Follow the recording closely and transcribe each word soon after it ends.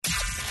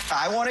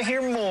I want to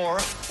hear more.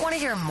 Want to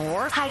hear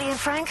more? Heidi and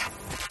Frank?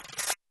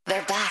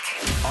 They're back.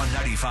 On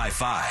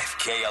 95.5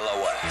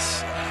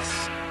 KLOS.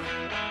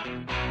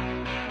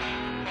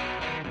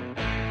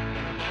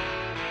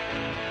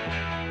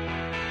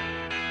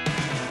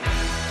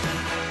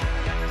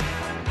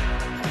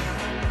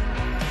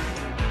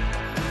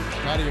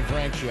 Heidi and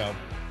Frank show.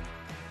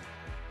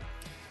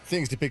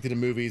 Things depicted in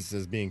movies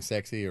as being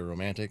sexy or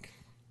romantic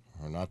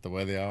are not the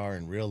way they are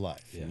in real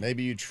life. Yeah.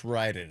 Maybe you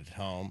tried it at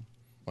home,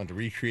 wanted to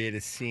recreate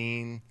a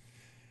scene,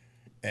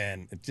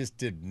 and it just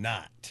did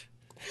not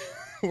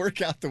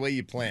work out the way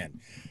you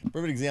planned.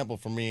 Perfect example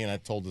for me, and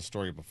I've told this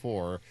story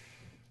before,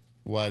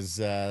 was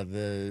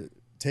the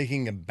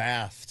taking a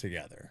bath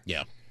together.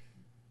 Yeah.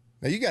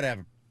 Now, you got to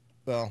have,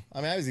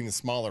 I was even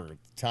smaller at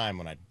the time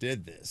when I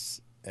did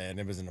this, and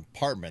it was an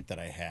apartment that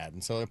I had.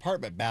 And so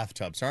apartment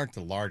bathtubs aren't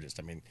the largest.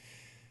 I mean,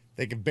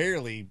 they could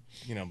barely,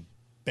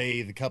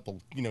 bathe a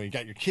couple, you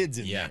got your kids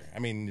in there. I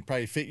mean, you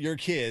probably fit your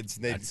kids.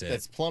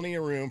 That's plenty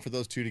of room for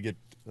those two to get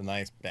a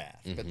nice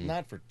bath, but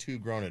not for two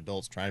grown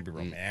adults trying to be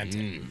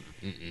romantic.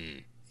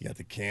 You got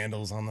the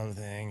candles on the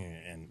thing,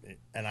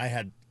 and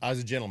I was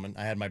a gentleman.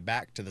 I had my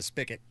back to the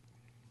spigot.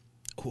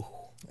 Ooh.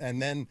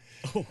 And then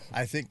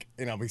I think,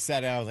 we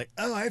sat down. I was like,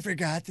 I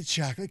forgot the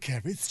chocolate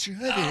covered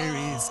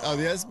strawberries. Oh,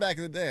 yes, back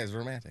in the day, it was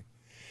romantic.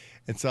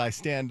 And so I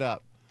stand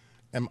up,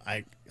 and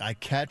I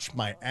catch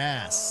my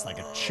ass, like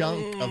a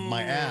chunk of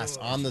my ass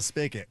on the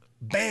spigot.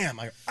 Bam!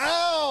 I go,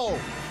 ow!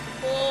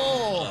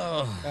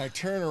 Oh! And I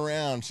turn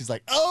around. She's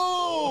like,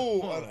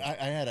 oh!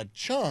 I had a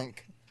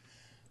chunk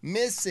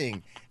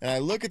missing. And I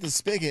look at the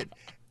spigot,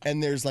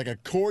 and there's like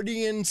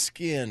accordion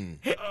skin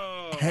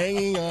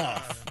hanging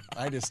off.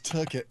 I just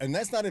took it, and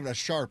that's not even a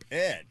sharp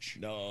edge.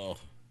 No.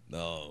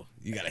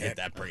 You got to hit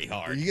that pretty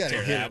hard. You got to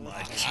hit that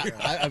much.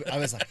 I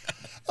was like,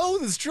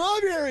 the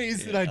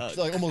strawberries. And I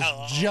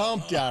almost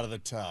jumped out of the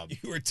tub.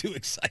 You were too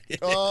excited.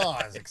 Oh,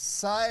 I was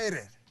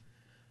excited.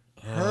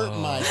 Hurt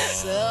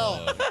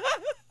myself.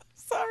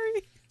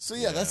 Sorry. So,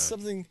 that's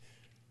something,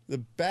 the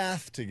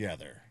bath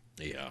together.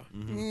 Yeah.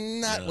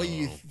 Not what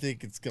you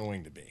think it's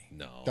going to be.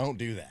 No. Don't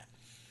do that.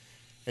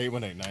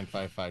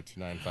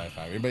 818-955-2955.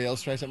 Anybody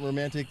else try something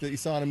romantic that you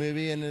saw in a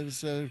movie and it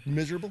was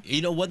miserable?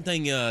 One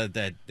thing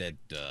that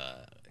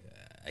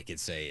I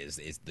could say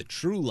is the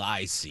True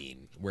Lies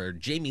scene where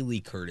Jamie Lee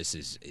Curtis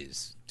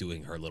is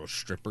doing her little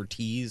stripper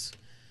tease.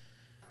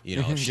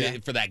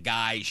 For that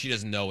guy, she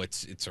doesn't know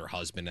it's her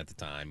husband at the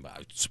time.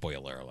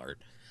 Spoiler alert.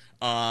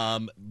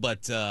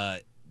 But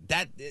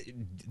that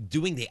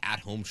doing the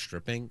at-home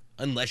stripping,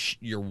 unless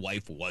your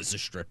wife was a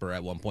stripper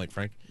at one point,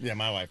 Frank. Yeah,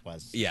 my wife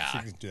was. Yeah, she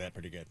can do that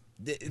pretty good.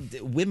 The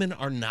women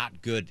are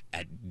not good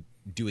at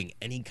doing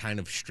any kind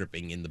of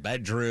stripping in the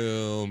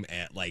bedroom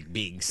and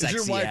being sexy.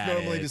 Is your wife at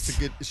normally it.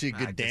 just is she a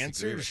good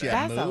dancer? Does she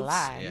have That's moves? a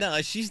lie. Yeah.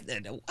 No, she's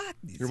what?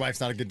 Your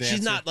wife's not a good dancer.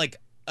 She's not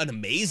an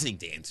amazing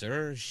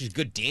dancer. She's a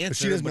good dancer, but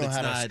she doesn't know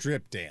how not... to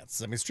strip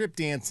dance. I mean, strip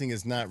dancing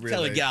is not really.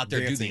 Tell her to get out there,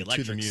 do the dancing to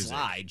electric music.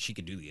 slide. She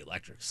can do the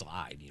electric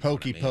slide. You know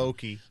Hokey what I mean?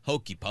 pokey.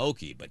 Hokey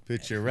pokey, but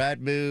put your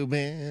right boob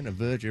in, or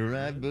put your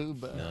right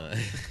boob out.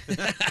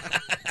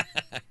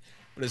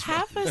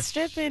 Half of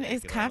stripping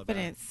is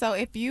confidence. So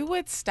if you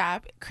would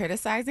stop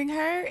criticizing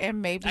her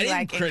and maybe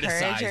encourage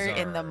her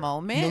in the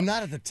moment. No,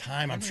 not at the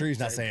time. I'm sure he's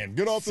not saying,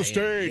 get off the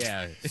stage.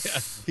 Yeah.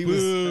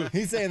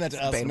 He's saying that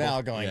to us Debatable.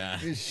 now going,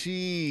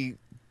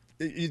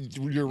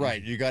 you're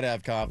right. You got to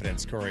have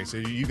confidence, Corey. So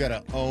you got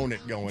to own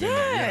it going in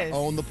there. You got to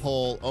own the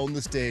pole, own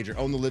the stage, or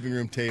own the living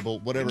room table,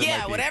 whatever it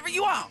might be. Whatever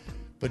you want.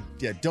 But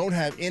don't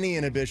have any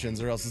inhibitions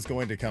or else it's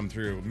going to come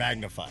through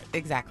magnified.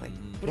 Exactly.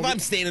 What if I'm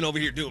standing over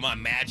here doing my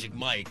magic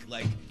mic?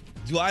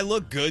 Do I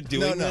look good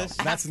doing this?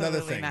 That's another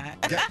thing.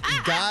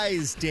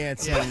 Guys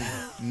dancing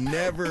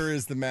never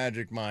is the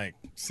magic mic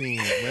scene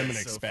that women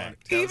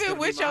expect. Even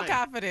with your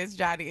confidence,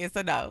 Johnny, it's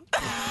a no.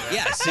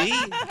 Yeah, see?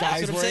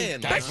 That's what I'm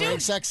saying. Guys wearing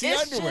sexy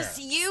underwear. It's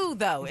just you,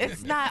 though.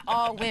 It's not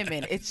all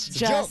women. It's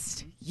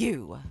just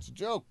you. It's a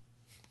joke.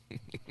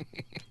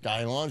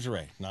 Guy in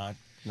lingerie. Not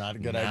a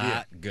good idea.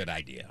 Not good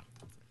idea.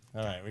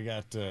 All right, we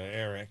got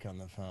Eric on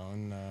the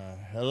phone.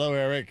 Hello,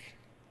 Eric.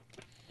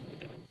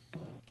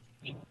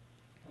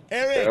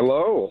 Eric.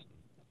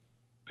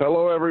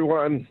 Hello,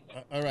 everyone.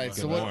 All right,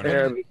 so what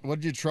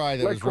did you try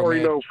that let was Corey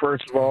romantic? know,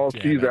 first of all,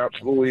 she's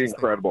absolutely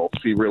incredible.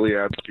 She really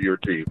adds to your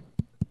team.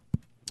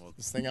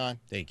 This thing on.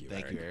 Thank you,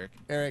 Eric.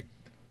 Eric,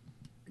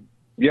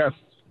 Yes.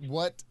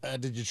 what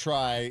did you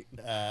try?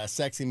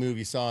 Sexy move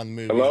you saw in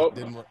the movie. Hello? That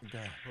didn't work. Go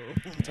ahead.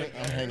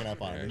 I'm hanging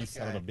up on him. You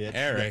son of a bitch.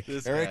 Eric.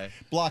 Eric,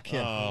 block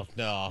him. Oh,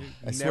 no.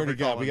 I swear to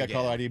God, we got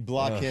caller ID.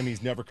 Block him.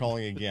 He's never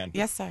calling again.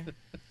 Yes, sir.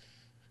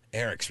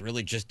 Eric's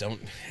really just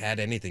don't add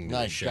anything to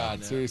the Nice show.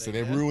 God, seriously,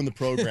 they ruin the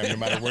program no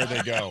matter where they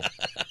go.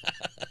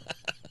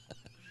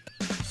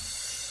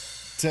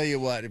 Tell you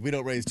what, if we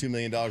don't raise $2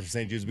 million for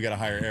St. Jude's, we got to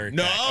hire Eric.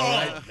 No, back, all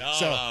right? no,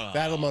 so no.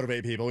 that'll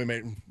motivate people. We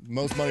made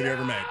most money we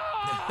ever made.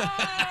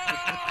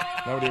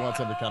 Nobody wants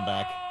him to come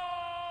back.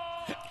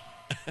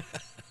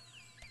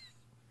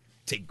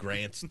 Take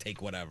grants,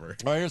 take whatever.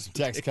 Oh, here's some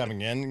text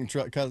coming in. You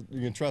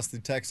can trust the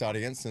text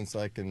audience since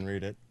I can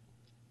read it.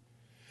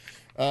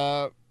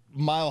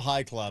 Mile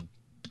High Club.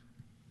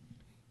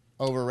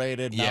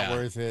 Overrated, not Yeah.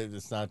 worth it.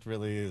 It's not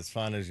really as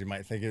fun as you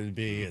might think it would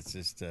be. It's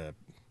just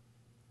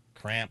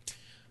cramped.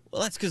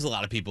 Well, that's because a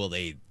lot of people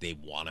they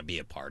want to be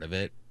a part of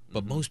it,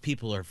 but most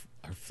people are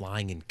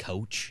flying in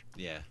coach.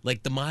 Yeah.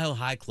 Like the Mile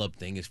High Club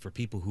thing is for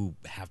people who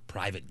have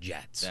private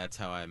jets, That's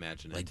how I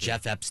imagine it. like too.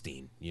 Jeff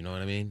Epstein. You know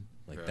what I mean?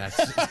 Like Gross.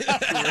 that's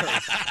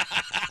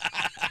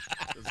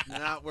That's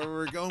not where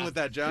we're going with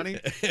that, Johnny.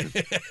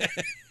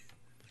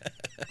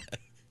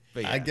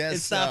 But yeah. I guess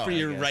it's not so, for I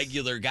your guess.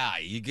 regular guy.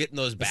 You get in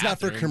those It's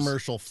bathrooms. not for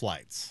commercial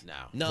flights. No.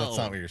 No, That's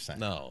not what you're saying.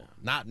 No,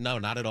 not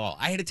at all.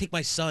 I had to take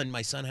my son.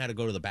 My son had to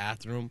go to the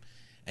bathroom,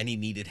 and he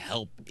needed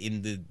help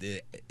in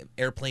the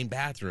airplane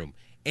bathroom,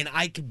 and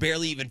I could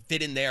barely even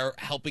fit in there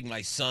helping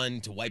my son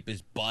to wipe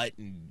his butt,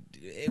 and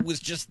it was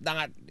just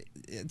not.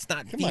 It's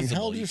not Come on, feasible.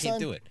 how old You your can't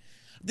son? do it.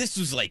 This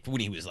was like when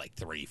he was like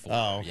 3, 4.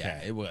 Oh, okay.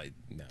 Yeah, it was.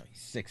 No, he's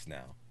 6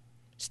 now.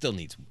 Still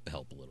needs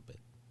help a little bit.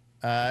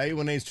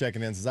 818's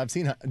checking in says, I've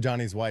seen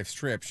Johnny's wife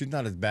strip. She's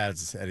not as bad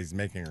as he's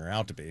making her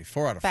out to be.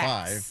 4 out of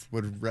Facts. 5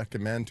 would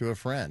recommend to a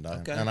friend,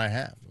 Okay. and I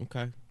have.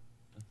 Okay.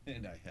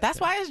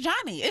 That's why it's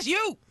Johnny. It's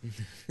you.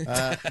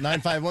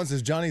 951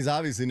 says, Johnny's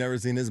obviously never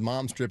seen his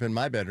mom strip in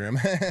my bedroom.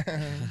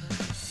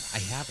 I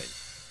haven't.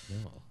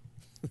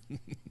 No.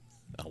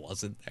 I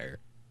wasn't there.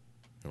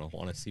 I don't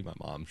want to see my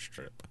mom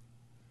strip.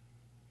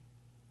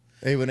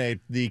 818,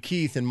 the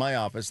Keith in my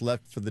office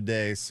left for the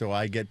day, so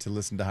I get to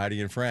listen to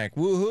Heidi and Frank.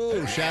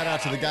 Woohoo! Shout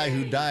out to the guy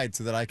who died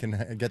so that I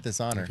can get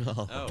this honor.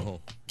 Oh.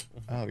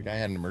 Oh, the guy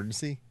had an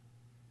emergency?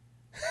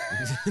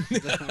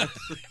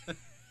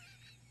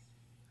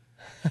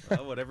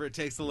 Well, whatever it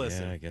takes to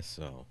listen. Yeah, I guess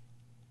so.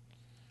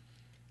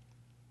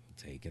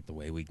 Take it the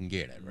way we can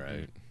get it,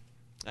 right?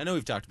 I know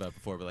we've talked about it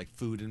before, but like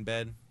food in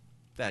bed,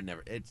 that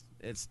never.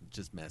 It's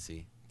just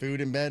messy. Food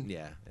in bed?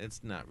 Yeah,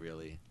 it's not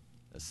really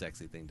a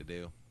sexy thing to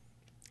do.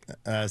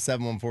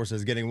 714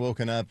 says, getting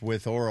woken up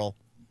with oral.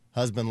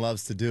 Husband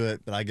loves to do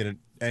it, but I get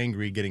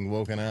angry getting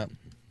woken up.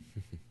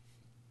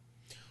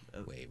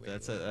 Wait,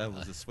 That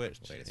was a switch.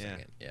 Wait a Yeah.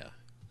 second. Yeah.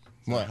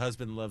 So What? her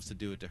husband loves to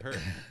do it to her.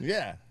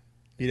 Yeah.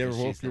 You never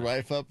She's woke your not.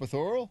 wife up with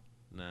oral?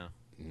 No.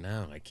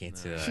 No, I can't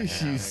say that. I You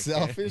have.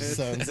 selfish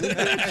sons of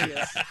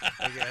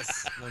I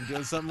guess I'm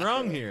doing something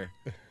wrong here.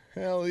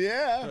 Hell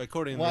yeah.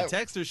 According to Why- the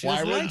texter, she Why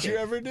doesn't would like you it.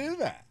 ever do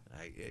that?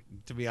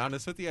 To be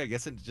honest with you, I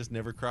guess it just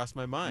never crossed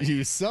my mind.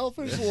 You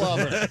selfish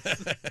lover.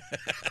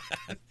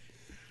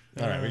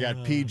 All right, we got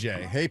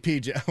PJ. Hey,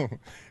 PJ.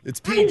 It's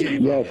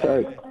PJ. Yeah,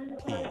 sorry.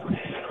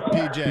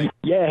 PJ.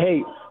 Yeah,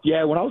 hey.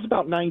 Yeah, when I was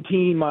about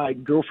 19, my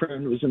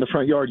girlfriend was in the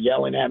front yard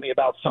yelling at me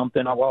about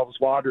something while I was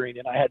watering,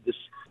 and I had this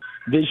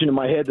vision in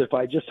my head that if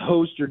I just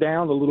hosed her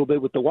down a little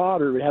bit with the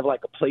water, it would have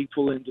like a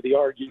playful end to the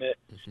argument,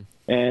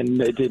 and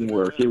it didn't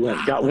work. It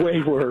got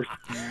way worse.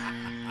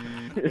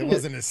 It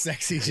wasn't as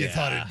sexy as you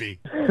thought it'd be.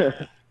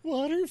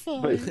 Water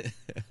fight.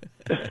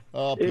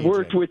 Oh, It PJ.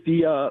 worked with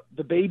the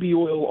baby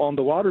oil on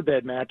the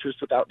waterbed mattress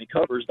without any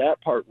covers. That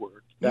part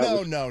worked. That No,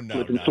 was no.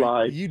 slip and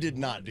slide. You did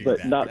not do But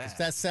that. not- because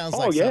that sounds Oh,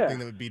 like yeah. something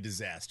that would be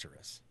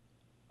disastrous.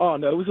 Oh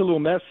no, it was a little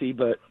messy,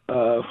 but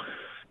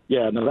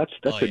yeah, no, that's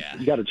Oh, yeah.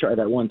 you got to try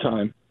that one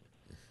time.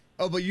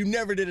 Oh, but you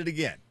never did it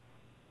again.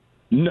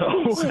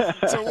 No. So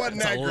it wasn't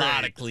That's that a great.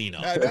 lot of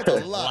cleanup. That's a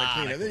lot of Lot of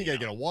cleanup. Then you got to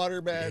get a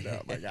water bed.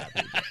 Oh, my God.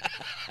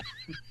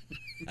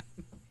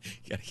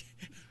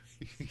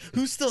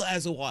 Who still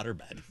has a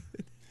waterbed?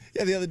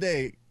 Yeah, the other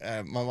day,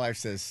 my wife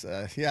says,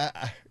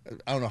 I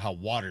don't know how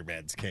water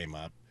beds came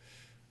up.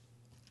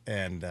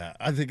 And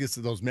I think it's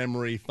those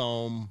memory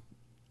foam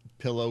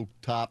pillow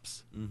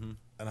tops. Mm-hmm.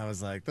 And I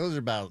was like, those are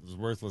about as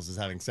worthless as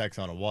having sex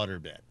on a water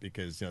bed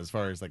because, as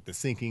far as like the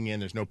sinking in,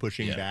 there's no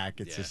pushing back.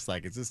 It's just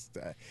like, it's just.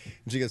 And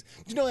she goes,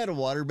 "Did you know I had a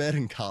water bed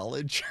in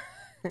college?"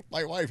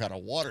 My wife had a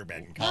water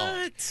bed in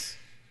college. What?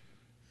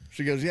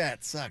 She goes, "Yeah,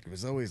 it sucked. It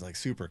was always like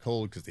super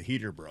cold because the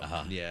heater broke."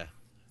 Yeah.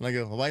 And I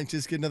go, well, why don't you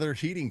just get another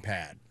heating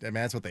pad? I mean,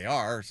 that's what they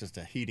are. It's just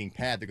a heating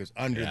pad that goes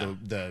under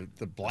the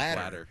bladder.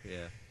 Bladder,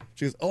 yeah.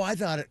 She goes, oh, I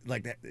thought it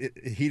like that. It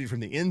heated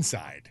from the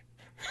inside.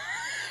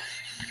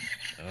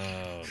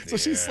 Oh, So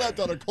she slept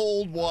on a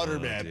cold water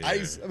bed. dear.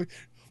 Ice. I mean,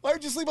 why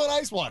would you sleep on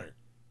ice water?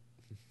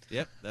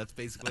 Yep, that's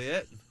basically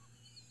it.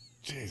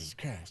 Jesus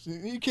Christ.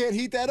 You can't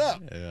heat that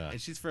up. Yeah.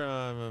 And she's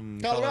from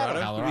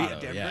Colorado. Colorado,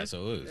 Denver? yeah,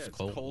 so it was Yeah, it's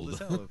cold. cold as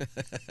hell.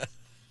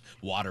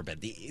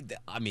 Waterbed.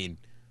 I mean,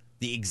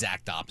 the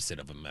exact opposite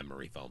of a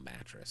memory foam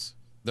mattress.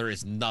 There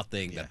is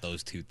nothing that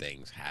those two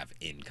things have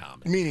in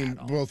common. Meaning at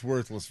all. both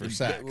worthless for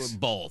sex.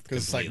 Both.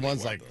 Because it's like completely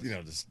one's like,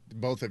 worthless. just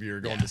both of you are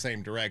going Yeah. the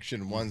same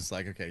direction. One's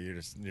like, okay,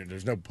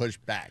 there's no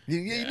pushback.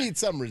 You need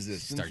some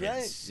resistance, Start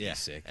getting right? Yeah,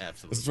 seasick. This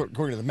absolutely. is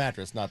according to the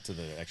mattress, not to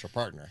the actual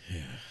partner.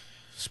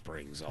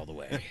 Springs all the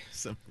way.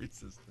 Some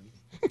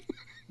resistance.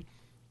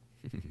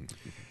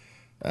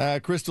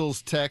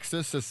 Crystal's text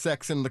us says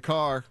sex in the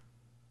car.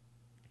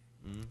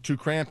 Too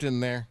cramped in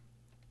there.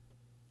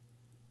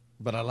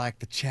 But I like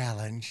the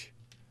challenge.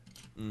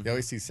 You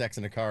always see sex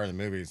in the car in the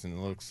movies, and it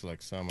looks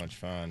like so much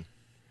fun.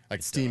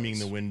 Like steaming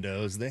does. the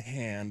windows, the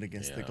hand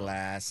against the Yeah.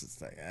 glass.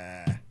 It's like,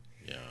 ah.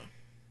 Yeah.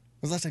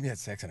 When's the last time you had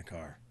sex in a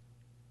car?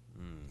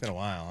 It's been a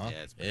while, huh?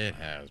 Yeah, It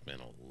has been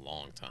a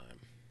long time.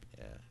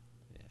 yeah.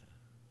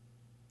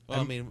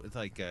 Well, I mean, it's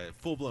like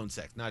full-blown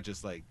sex, not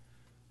just like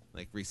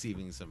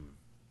receiving some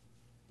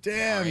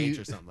Damn, RH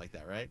or something like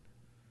that, right?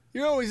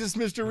 you're always just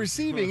Mr.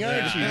 Receiving,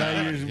 aren't you?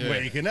 Now you're just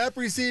waking up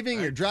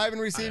receiving, you're driving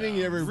receiving.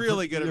 You ever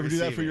really good at you ever do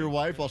that for receiving. your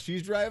wife while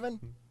she's driving?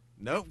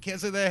 Nope, can't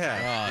say they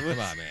have. Oh, come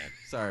on, man.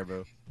 Sorry,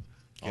 bro.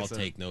 I'll say-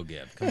 take no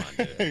give. Come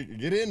on, dude.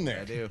 Get in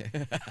there. I do.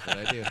 But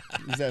I do.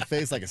 Use that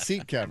face like a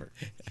seat cover.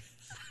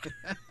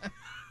 Can't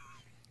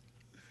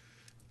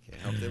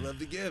help they love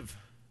to give.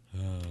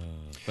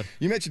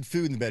 You mentioned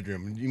food in the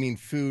bedroom. You mean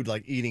food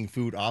like eating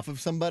food off of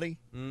somebody?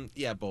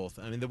 Yeah, both.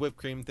 I mean, the whipped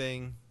cream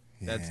thing,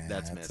 that's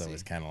messy.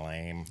 always kind of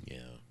lame. Yeah.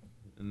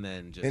 And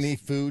then just Any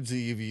foods that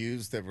you've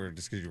used that were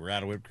just because you were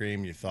out of whipped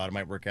cream, you thought it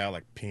might work out,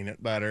 like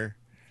peanut butter,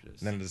 and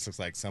then it just looks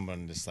like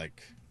someone just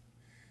like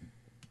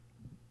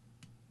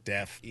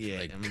deaf, yeah,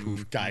 like I mean,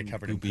 poof, guy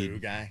covered in poopy. poo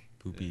guy.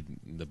 Poopy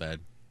in the bed.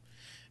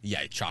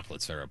 Yeah,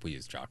 chocolate syrup. We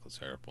used chocolate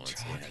syrup once.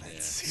 Chocolate yeah.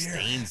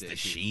 syrup. Stains the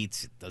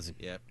sheets. It doesn't.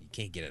 Yep. You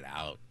can't get it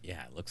out.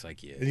 Yeah, it looks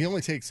like And you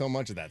only take so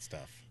much of that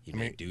stuff. you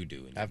made doo-doo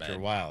in your after bed. a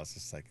while, it's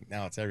just like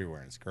now it's everywhere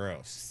and it's gross.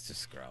 It's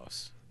just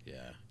gross.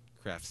 Yeah.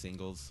 Kraft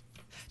singles.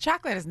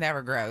 Chocolate is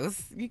never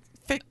gross.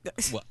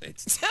 Well,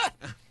 it's I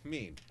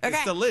mean, Okay.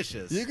 it's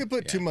delicious. You could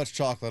put too much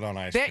chocolate on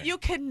ice There, cream. you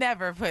can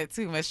never put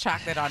too much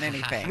chocolate on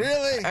anything.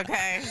 Really?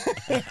 Okay.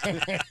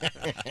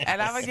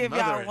 And I'm gonna give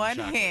Smother it y'all in one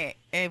chocolate. hint,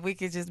 and we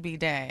could just be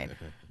done.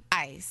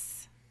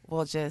 Ice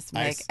will just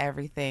make Ice.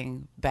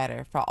 everything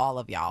better for all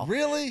of y'all.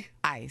 Really?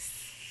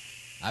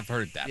 Ice. I've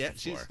heard that Yeah,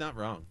 before. she's not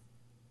wrong.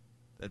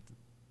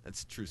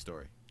 That's a true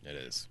story. It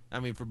is. I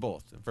mean, for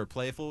both. For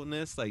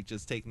playfulness, like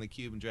just taking the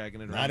cube and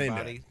dragging it around Not the into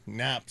body. it.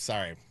 Nope,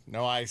 sorry.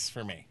 No ice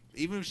for me.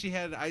 Even if she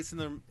had ice in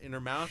her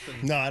mouth.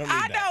 And, No, I don't need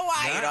I that. know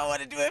why you Nah. don't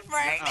want to do it,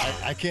 Frank.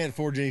 I can't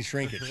afford any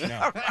shrinkage.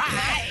 No.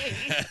 Right.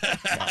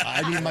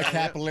 I need my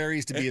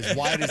capillaries to be as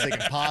wide as they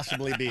can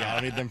possibly be. I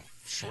don't need them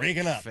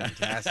shrinking up.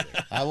 Fantastic.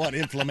 I want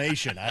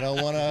inflammation. I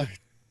don't want to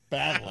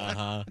battle.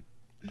 Uh-huh.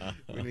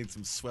 We need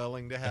some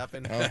swelling to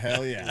happen. Oh,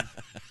 hell yeah.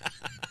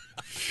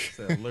 It's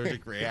an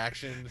allergic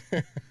reaction.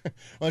 Why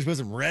don't you put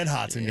some red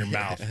hots in your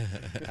mouth?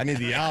 I need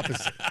the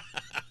opposite.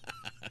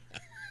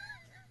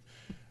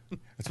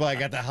 That's why I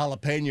got the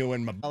jalapeno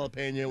in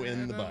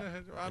the butt.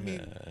 I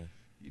mean,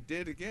 you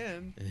did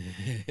again.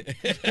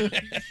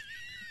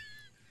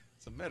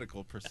 It's a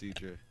medical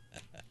procedure.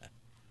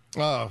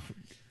 Oh,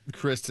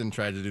 Kristen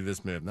tried to do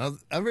this move. Now,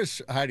 I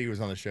wish Heidi was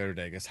on the show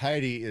today because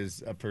Heidi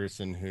is a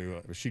person who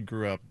she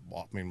grew up,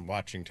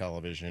 watching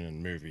television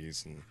and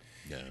movies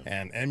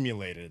and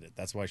emulated it.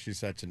 That's why she's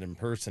such an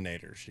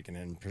impersonator. She can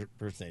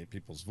impersonate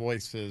people's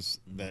voices.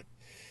 That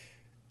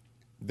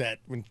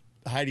when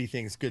Heidi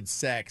thinks good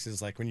sex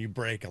is like when you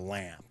break a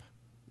lamp.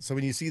 So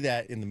when you see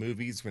that in the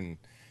movies when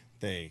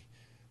they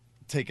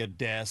take a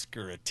desk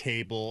or a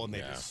table and they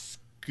just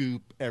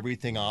scoop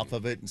everything off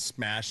of it and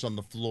smash on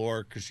the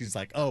floor because she's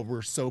like, oh,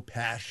 we're so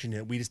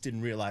passionate. We just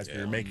didn't realize we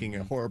were making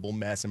a horrible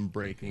mess and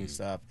breaking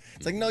stuff.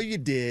 It's like, no, you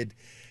did.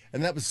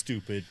 And that was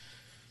stupid.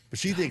 But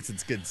she thinks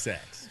it's good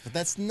sex. But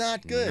that's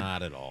not good.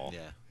 Not at all.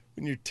 Yeah.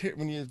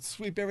 When you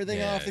sweep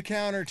everything off the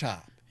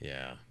countertop.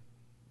 Yeah.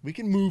 We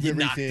can move You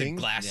knock everything.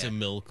 the glass of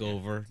milk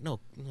over. No.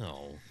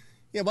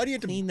 Yeah, why do you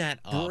have to Clean that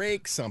up.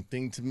 break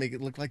something to make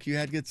it look like you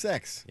had good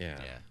sex? Yeah.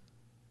 Yeah.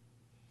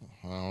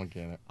 I don't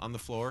get it. On the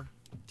floor,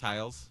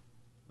 tiles,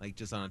 like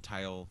just on a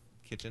tile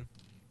kitchen.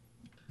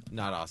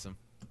 Not awesome.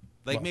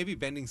 Like Well- maybe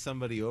bending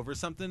somebody over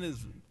something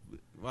is,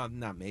 well,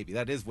 not maybe.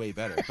 That is way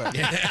better. But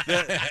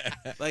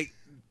like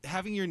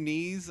having your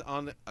knees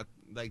on a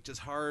like just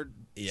hard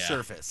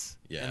surface,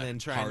 Yeah. and then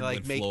trying to Hardwood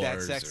like make that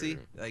floors sexy,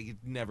 or- like it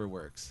never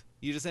works.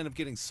 You just end up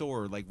getting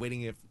sore, like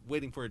waiting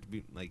for it to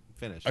be like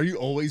finished. Are you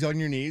always on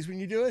your knees when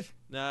you do it?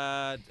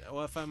 Well,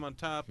 if I'm on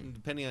top, and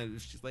depending on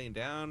if she's laying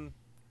down,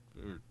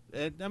 or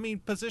I mean,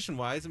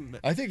 position-wise.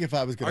 I think if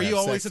I was going Are to you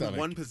have always sex in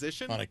one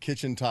position? on a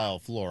kitchen tile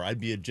floor, I'd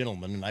be a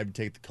gentleman and I'd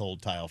take the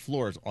cold tile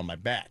floors on my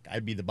back.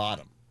 I'd be the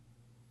bottom.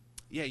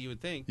 Yeah, you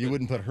would think. You but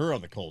wouldn't put her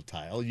on the cold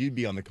tile. You'd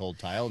be on the cold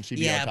tile and she'd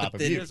be on top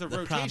of you. There's a The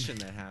problem- rotation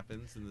that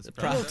happens in this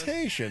process.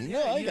 Rotation? Yeah,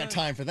 No, I ain't you got know,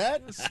 time for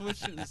that.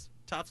 Switching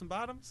tops and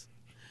bottoms.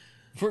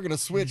 If we're going to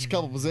switch a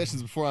couple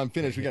positions before I'm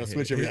finished, we got to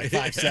switch every like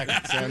 5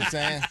 seconds. You know what I'm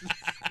saying?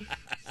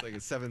 It's like a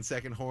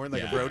 7-second horn,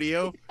 like Yeah. a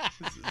rodeo. All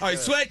right,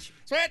 switch.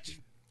 Switch!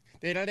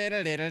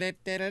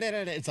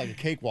 It's like a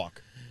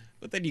cakewalk.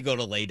 But then you go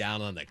to lay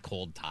down on that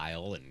cold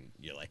tile and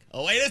you're like,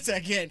 oh, wait a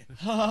second.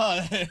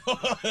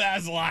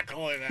 That's a lot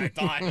cooler than I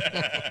thought.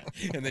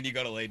 And then you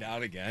go to lay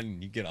down again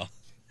and you get all.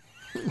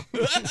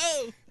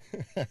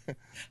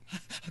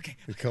 Okay.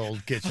 The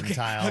cold kitchen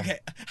tile. Okay.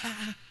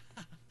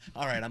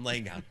 All right, I'm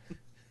laying down.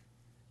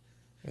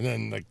 And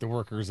then like the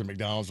workers at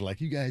McDonald's are like,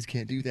 you guys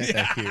can't do that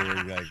back here.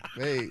 And you're like,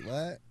 wait,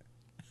 what?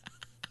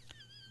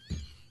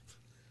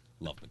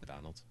 Love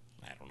McDonald's.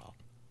 I don't know.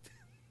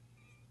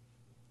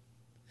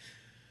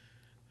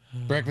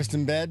 Breakfast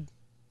in bed?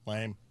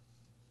 Lame.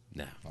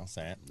 No. I'll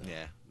say it.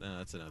 Yeah, no,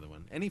 that's another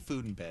one. Any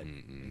food in bed.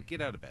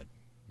 Get out of bed.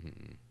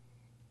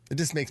 It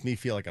just makes me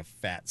feel like a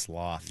fat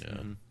sloth. Yeah.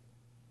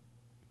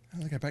 Oh,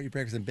 look, I brought you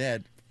breakfast in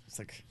bed. It's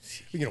like,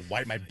 you're going to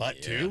wipe my butt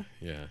too?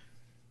 Yeah.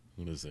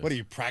 What is this? What, are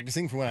you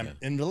practicing for when I'm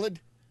invalid?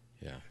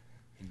 Yeah.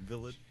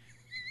 Invalid?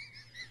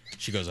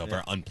 She goes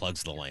over,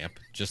 unplugs the lamp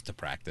just to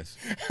practice.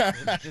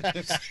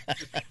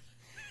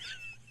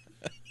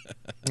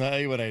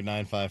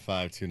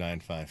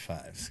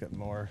 818-955-2955. It's got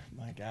more.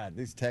 My God,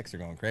 these texts are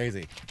going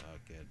crazy. Oh,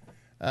 good.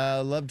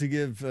 Love to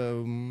give,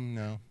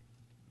 no.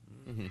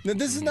 No,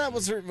 this is not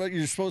what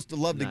you're supposed to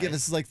love to give.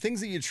 This is like things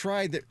that you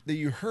tried that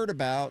you heard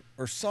about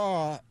or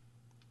saw,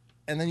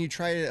 and then you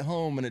tried it at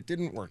home and it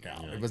didn't work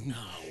out. It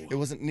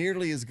wasn't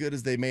nearly as good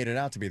as they made it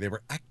out to be. They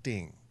were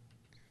acting.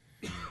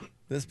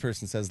 This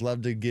person says,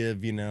 love to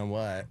give, you know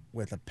what,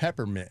 with a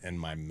peppermint in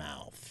my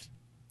mouth.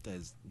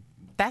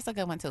 That's a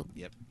good one, too.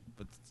 Yep.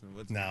 What's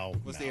the no.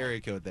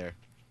 area code there?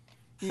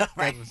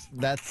 Right.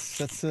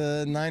 That's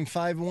a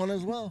 951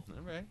 as well.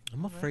 All right.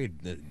 I'm afraid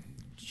that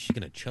she's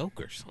going to choke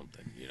or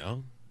something, you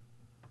know?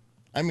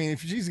 I mean,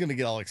 if she's going to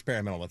get all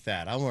experimental with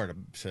that, I want her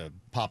to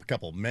pop a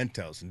couple of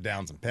Mentos and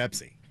down some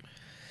Pepsi.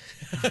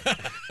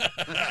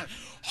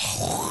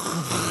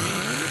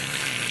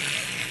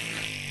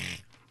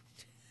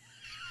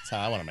 That's how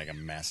I want to make a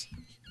mess.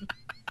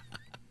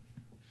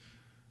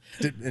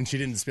 And she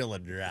didn't spill a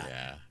drop.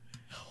 Yeah.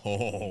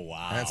 Oh,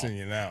 wow. That's when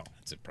you know.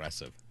 That's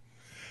impressive.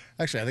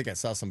 Actually, I think I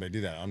saw somebody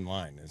do that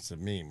online. It's a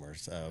meme where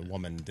a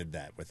woman did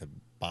that with a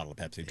bottle of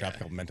Pepsi, dropped a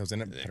couple Mentos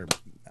in it, put her...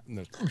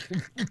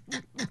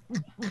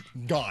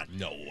 Gone.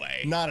 No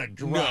way. Not a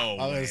drop. No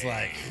I was way.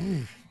 like,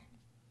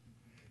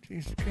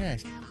 Jesus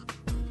Christ.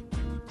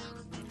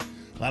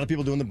 A lot of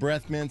people doing the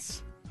breath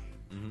mints.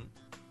 Mm-hmm.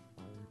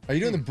 Are you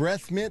doing the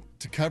breath mint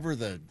to cover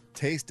the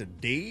taste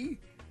of D?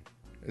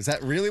 Is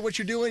that really what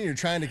you're doing? You're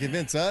trying to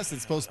convince us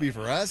it's supposed to be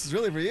for us? It's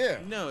really for you.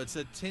 No, it's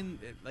a tingling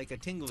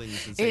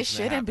sensation. It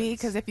shouldn't be,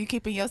 because if you're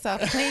keeping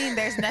yourself clean,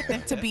 there's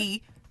nothing to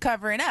be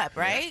covering up,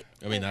 right?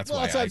 I mean, that's Well,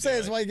 why that's what I'm saying.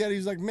 do That's why you got to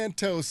use like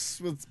Mentos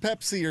with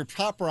Pepsi or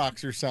Pop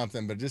Rocks or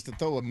something. But just to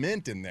throw a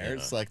mint in there,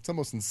 it's like it's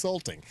almost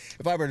insulting.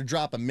 If I were to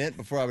drop a mint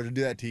before I were to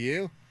do that to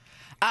you,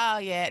 Oh,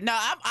 yeah. No,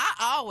 I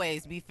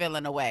always be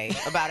feeling a way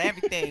about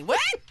everything. What?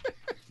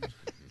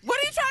 What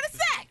are you trying to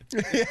say?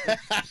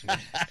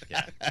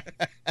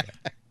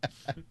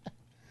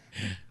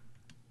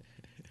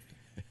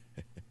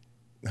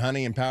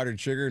 honey and powdered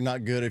sugar,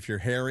 not good if you're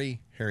hairy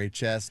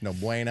chest, no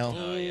bueno.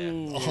 Oh,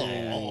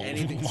 yeah.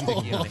 Anything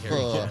sticky on the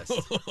hairy chest.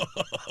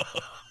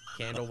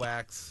 Candle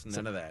wax,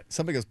 none of that.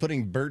 Somebody goes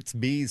putting Burt's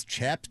Bees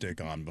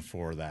chapstick on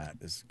before that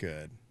is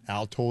good.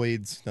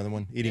 Altoids, another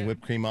one. Eating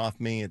whipped cream off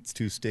me, it's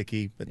too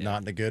sticky, but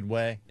not in a good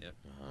way. Yep.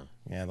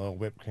 Yeah, the little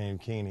whipped cream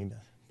king,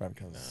 probably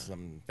because of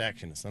some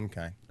infection of some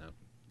kind. No.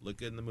 Look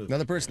good in the movie.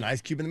 Another person,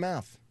 ice cube in the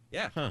mouth.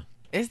 Yeah. Huh.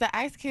 It's the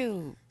ice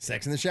cube.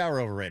 Sex in the shower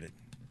overrated.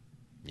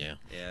 Yeah.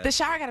 The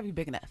shower got to be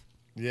big enough.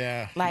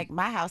 Yeah. Like,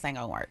 my house ain't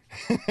going to work.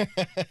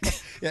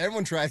 Yeah,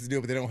 everyone tries to do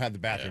it, but they don't have the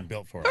bathroom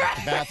built for it. Like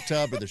the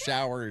bathtub or the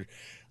shower.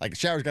 Like, the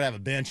shower's got to have a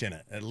bench in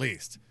it, at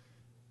least.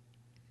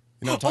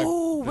 You know what I'm talking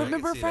Oh, I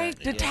remember, can see Frank?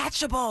 that, yeah.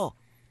 Detachable.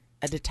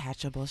 A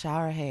detachable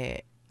shower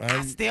head.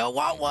 I still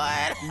want one.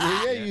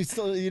 Yeah, you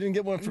didn't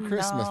get one for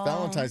Christmas. No.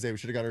 Valentine's Day, we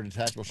should have got her a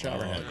detachable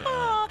shower head.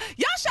 Oh,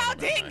 y'all sure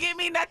didn't give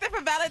me nothing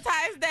for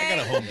Valentine's Day. I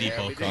got a Home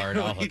Depot we card.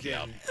 did. I'll We hook you did.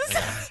 up.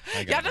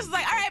 Y'all just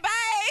like, all right,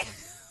 bye.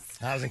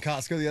 I was in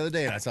Costco the other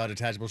day and I saw a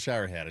detachable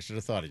shower head. I should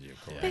have thought of you,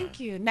 Corey.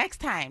 Thank you. Next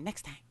time.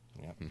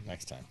 Yeah,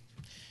 next time.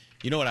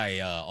 You know what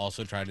I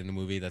also tried in a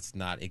movie that's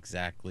not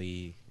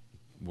exactly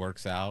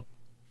works out?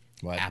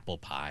 What? Apple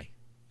pie.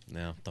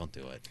 No, don't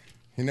do it.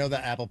 You know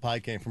that apple pie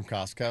came from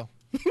Costco?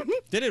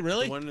 Did it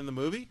really? The one in the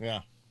movie?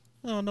 Yeah.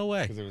 Oh, no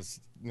way. Because it was,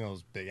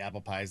 those big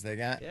apple pies they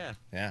got? Yeah.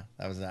 Yeah,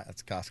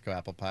 that's Costco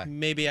apple pie.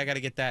 Maybe I got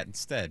to get that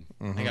instead.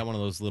 I got one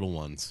of those little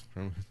ones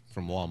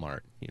from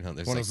Walmart. You know,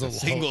 there's One like of the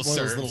those single one of those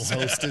serves. little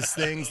hostess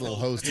things, little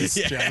hostess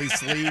jelly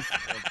sleeve.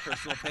 A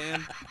personal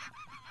pan?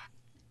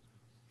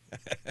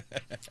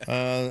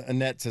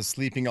 Annette says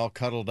sleeping all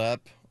cuddled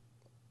up.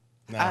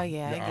 No, Oh,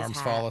 yeah, your it gets arms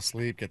hot. fall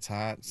asleep, gets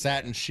hot.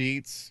 Satin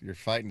sheets, you're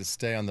fighting to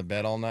stay on the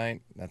bed all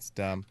night. That's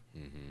dumb.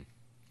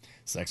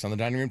 Sex on the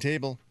dining room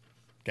table,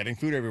 getting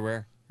food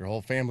everywhere. Your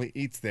whole family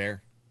eats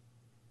there.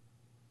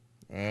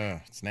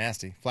 It's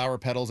nasty. Flower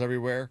petals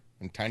everywhere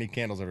and tiny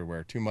candles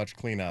everywhere. Too much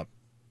cleanup,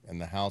 and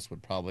the house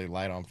would probably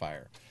light on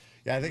fire.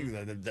 Yeah, I think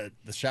the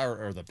shower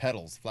or the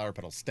petals, flower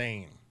petals,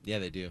 stain. Yeah,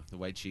 they do. The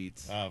white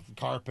sheets.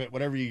 Carpet,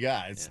 whatever you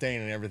got, it's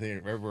staining everything.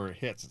 Everywhere it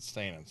hits, it's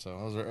staining. So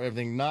those are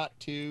everything not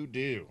to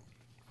do.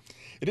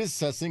 It is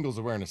Singles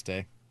Awareness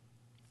Day,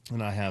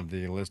 and I have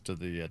the list of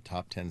the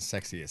top 10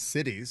 sexiest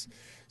cities.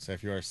 So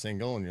if you are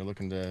single and you're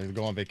looking to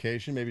go on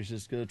vacation, maybe you should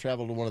just go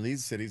travel to one of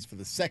these cities for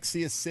the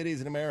sexiest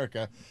cities in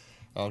America.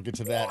 I'll get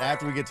to that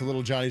after we get to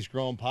Little Johnny's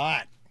Growing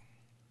Pot.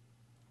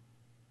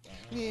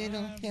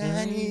 Little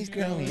Johnny's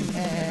growing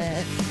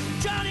pot.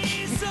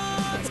 Johnny's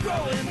son's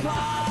growing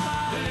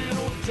pot.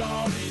 Little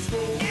Johnny's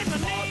growing pot. And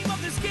the name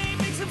of this game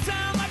makes him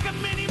sound like a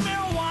mini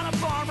marijuana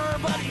farmer,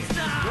 but he's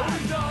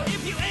not.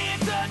 If you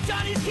answer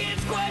Johnny's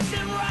kid's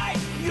question right,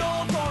 you're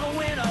gonna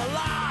win a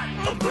lot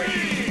of green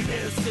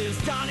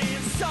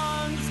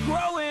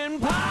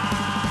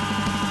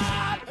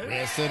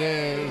Yes, it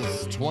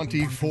is.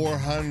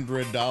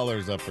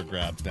 $2,400 up for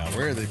grabs now.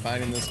 Where are they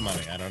finding this money?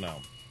 I don't know.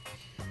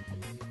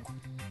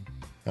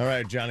 All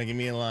right, Johnny, give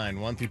me a line.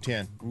 1 through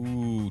 10.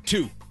 Ooh,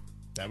 2.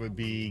 That would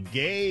be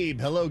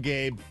Gabe. Hello,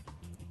 Gabe.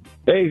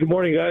 Hey, good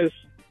morning, guys.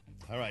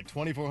 All right,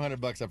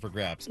 $2,400 up for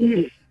grabs.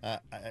 I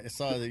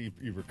saw that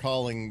you were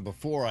calling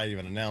before I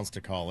even announced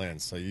to call in,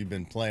 so you've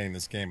been playing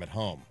this game at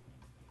home.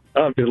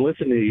 I've been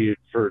listening to you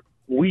for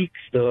weeks,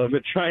 though. I've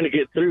been trying to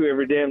get through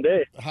every damn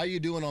day. How you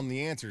doing on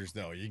the answers,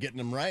 though? Are you getting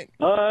them right?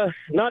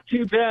 Not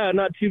too bad,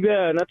 not too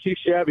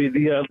shabby.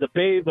 The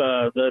Babe,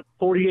 the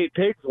 48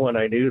 pigs one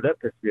I knew, that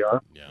pissed me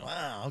off. Yeah.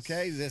 Wow,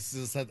 okay. This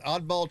is an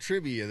oddball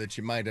trivia that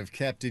you might have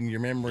kept in your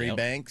memory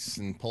banks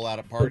and pull out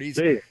at parties.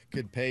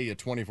 Could pay you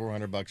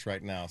 $2,400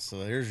 right now. So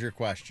here's your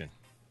question.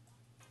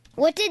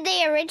 What did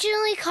they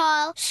originally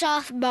call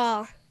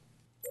softball?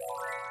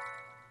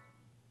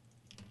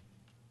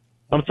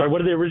 I'm sorry, what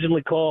did they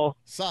originally call?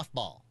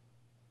 Softball.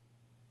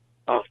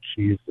 Oh,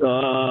 jeez.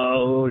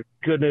 Oh,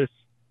 goodness.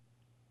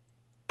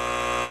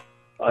 I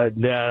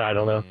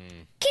don't know.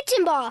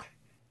 Kitten ball.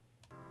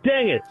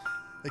 Dang it.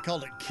 They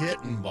called it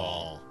kitten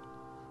ball.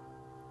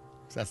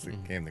 That's the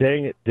game.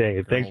 Dang it.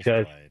 Thanks,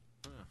 guys.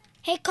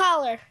 Hey,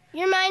 caller.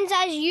 Your mind's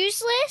as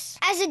useless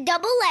as a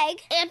double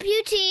leg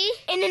amputee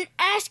in an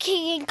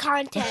ass-kicking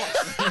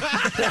contest.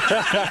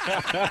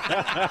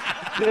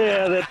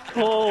 Yeah, that's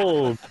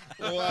cold.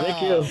 Wow.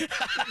 Thank you.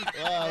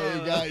 Wow, we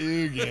got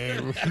you,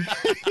 Gabe.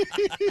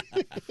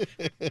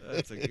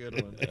 That's a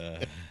good one.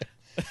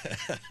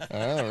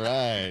 All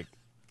right.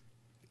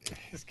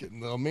 He's getting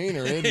a little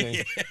meaner, isn't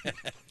he?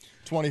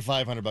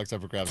 $2,500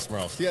 up for grabs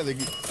tomorrow. So yeah, the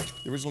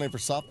original name for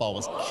softball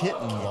was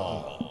kitten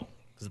ball.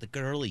 Because the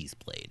girlies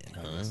played it,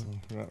 huh?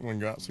 Right when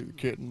you got to see the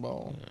kitten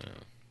ball.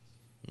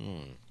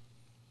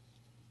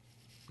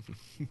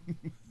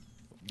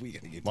 We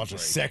gotta get Watch a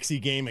sexy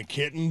game of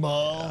kitten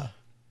ball. Yeah.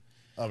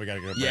 Oh, we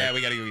gotta go. Yeah,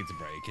 we gotta go get the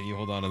break. Can you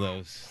hold on to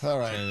those? All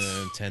right.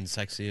 10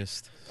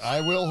 sexiest. I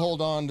will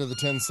hold on to the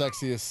 10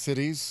 sexiest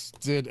cities.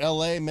 Did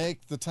LA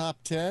make the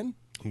top 10?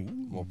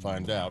 We'll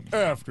find out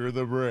after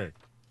the break.